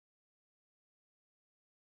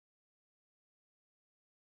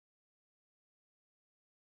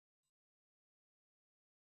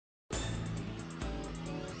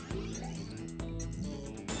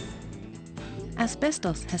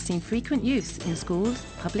Asbestos has seen frequent use in schools,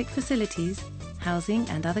 public facilities, housing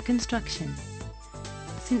and other construction.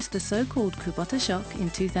 Since the so-called Kubota shock in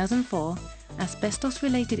 2004,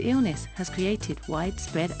 asbestos-related illness has created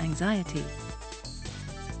widespread anxiety.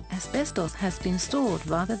 Asbestos has been stored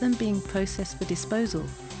rather than being processed for disposal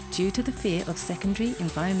due to the fear of secondary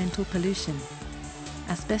environmental pollution.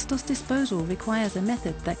 Asbestos disposal requires a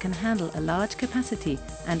method that can handle a large capacity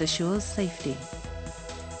and assures safety.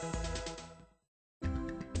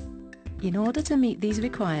 In order to meet these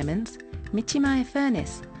requirements, Michimae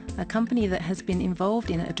Furnace, a company that has been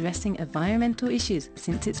involved in addressing environmental issues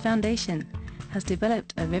since its foundation, has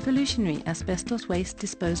developed a revolutionary asbestos waste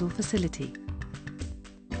disposal facility.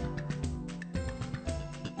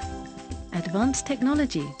 Advanced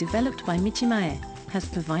technology developed by Michimae has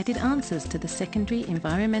provided answers to the secondary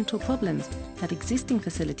environmental problems that existing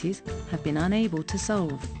facilities have been unable to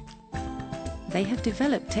solve. They have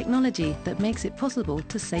developed technology that makes it possible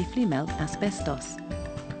to safely melt asbestos.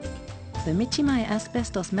 The Michimae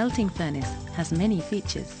asbestos melting furnace has many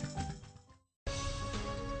features.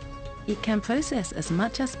 It can process as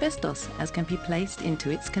much asbestos as can be placed into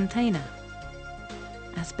its container.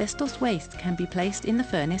 Asbestos waste can be placed in the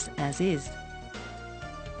furnace as is.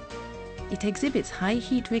 It exhibits high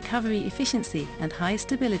heat recovery efficiency and high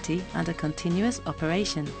stability under continuous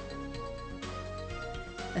operation.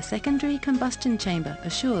 A secondary combustion chamber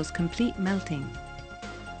assures complete melting.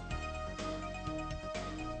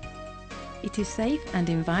 It is safe and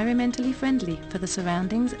environmentally friendly for the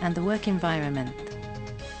surroundings and the work environment.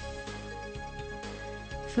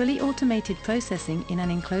 Fully automated processing in an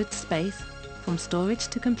enclosed space, from storage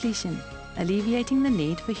to completion, alleviating the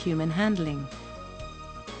need for human handling.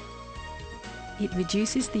 It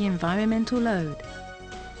reduces the environmental load,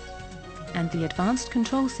 and the advanced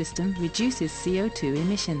control system reduces CO2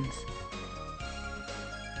 emissions.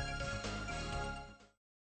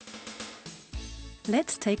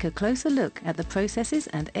 Let's take a closer look at the processes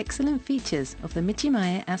and excellent features of the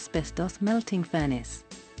Michimae asbestos melting furnace.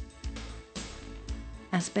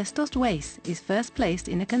 Asbestos waste is first placed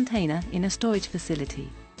in a container in a storage facility.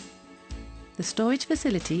 The storage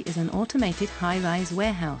facility is an automated high-rise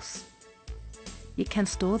warehouse. It can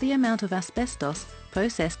store the amount of asbestos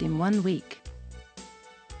processed in 1 week.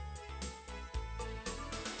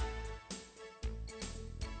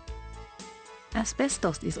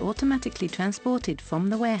 Asbestos is automatically transported from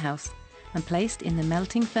the warehouse and placed in the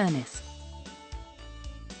melting furnace.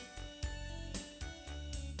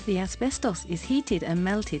 The asbestos is heated and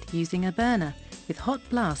melted using a burner with hot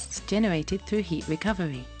blasts generated through heat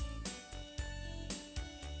recovery.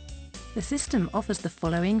 The system offers the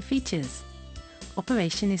following features.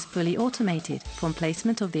 Operation is fully automated from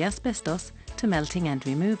placement of the asbestos to melting and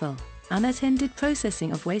removal. Unattended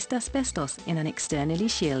processing of waste asbestos in an externally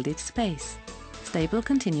shielded space. Stable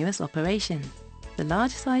continuous operation. The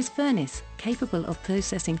large-size furnace, capable of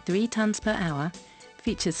processing 3 tons per hour,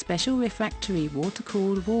 features special refractory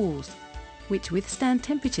water-cooled walls, which withstand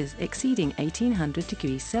temperatures exceeding 1800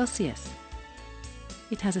 degrees Celsius.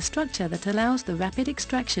 It has a structure that allows the rapid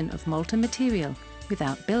extraction of molten material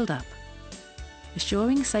without build-up,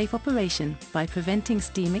 assuring safe operation by preventing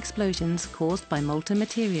steam explosions caused by molten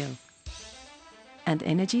material, and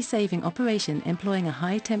energy-saving operation employing a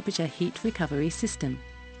high-temperature heat recovery system.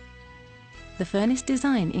 The furnace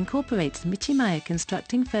design incorporates Michimae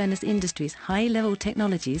constructing furnace industry's high-level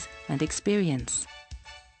technologies and experience.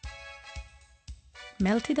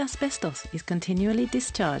 Melted asbestos is continually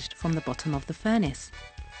discharged from the bottom of the furnace.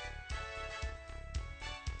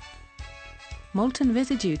 Molten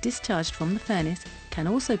residue discharged from the furnace can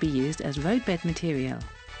also be used as roadbed material.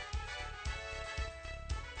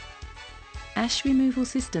 Ash removal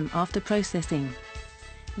system after processing.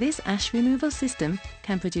 This ash removal system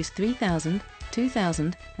can produce 3,000,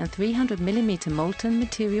 2,000 and 300 mm molten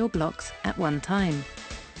material blocks at one time.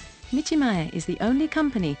 Michimae is the only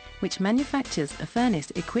company which manufactures a furnace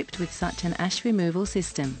equipped with such an ash removal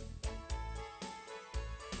system.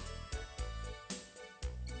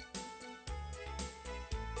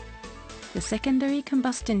 The secondary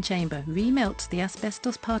combustion chamber remelts the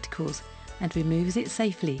asbestos particles and removes it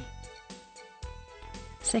safely.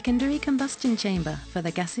 Secondary combustion chamber for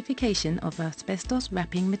the gasification of asbestos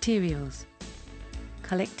wrapping materials.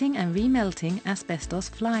 Collecting and remelting asbestos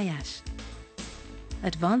fly ash.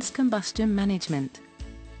 Advanced combustion management.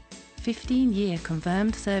 15-year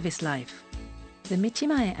confirmed service life. The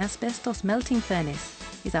Michimae asbestos melting furnace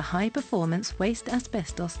is a high-performance waste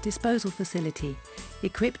asbestos disposal facility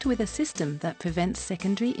equipped with a system that prevents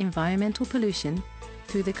secondary environmental pollution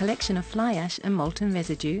through the collection of fly ash and molten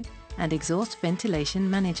residue and exhaust ventilation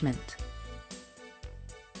management.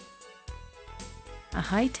 A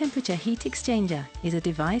high-temperature heat exchanger is a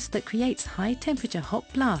device that creates high-temperature hot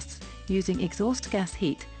blasts using exhaust gas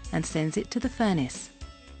heat and sends it to the furnace.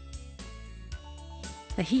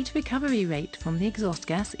 The heat recovery rate from the exhaust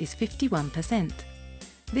gas is 51%.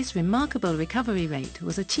 This remarkable recovery rate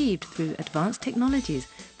was achieved through advanced technologies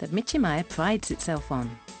that Mitsumaya prides itself on.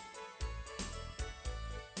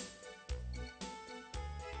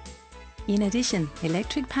 In addition,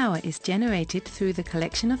 electric power is generated through the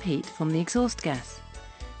collection of heat from the exhaust gas.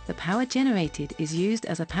 The power generated is used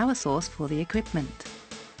as a power source for the equipment.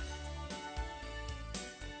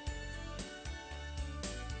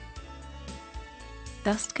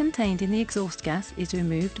 Dust contained in the exhaust gas is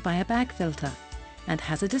removed by a bag filter, and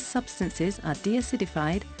hazardous substances are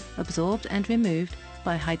deacidified, absorbed and removed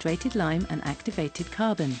by hydrated lime and activated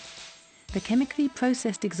carbon. The chemically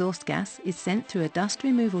processed exhaust gas is sent through a dust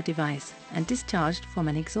removal device and discharged from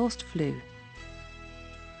an exhaust flue.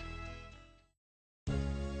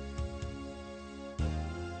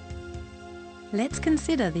 Let's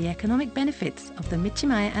consider the economic benefits of the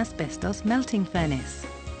Mitsumaya Asbestos melting furnace.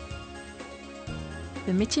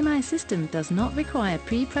 The Mitsumaya system does not require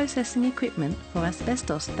pre-processing equipment for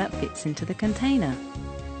asbestos that fits into the container.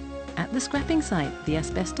 At the scrapping site, the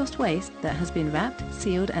asbestos waste that has been wrapped,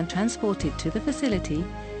 sealed and transported to the facility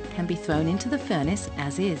can be thrown into the furnace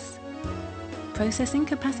as is. Processing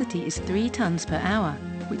capacity is 3 tons per hour,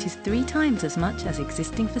 which is 3 times as much as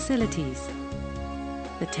existing facilities.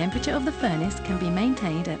 The temperature of the furnace can be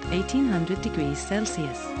maintained at 1800 degrees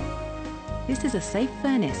Celsius. This is a safe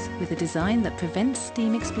furnace with a design that prevents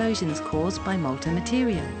steam explosions caused by molten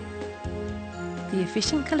material. The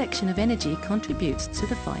efficient collection of energy contributes to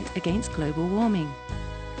the fight against global warming.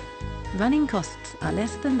 Running costs are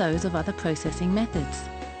less than those of other processing methods.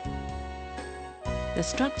 The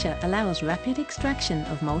structure allows rapid extraction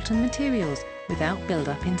of molten materials without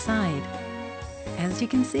build-up inside. As you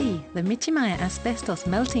can see, the Mitsumaya Asbestos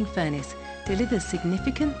melting furnace delivers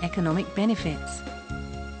significant economic benefits.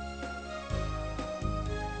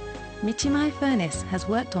 Mitsumaya Furnace has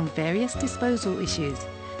worked on various disposal issues,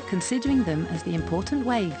 considering them as the important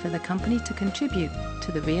way for the company to contribute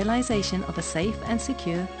to the realization of a safe and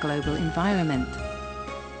secure global environment.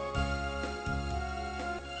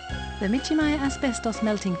 The Mitsumaya Asbestos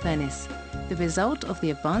melting furnace, the result of the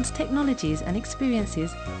advanced technologies and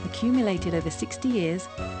experiences accumulated over 60 years,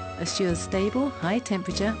 assures stable,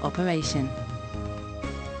 high-temperature operation.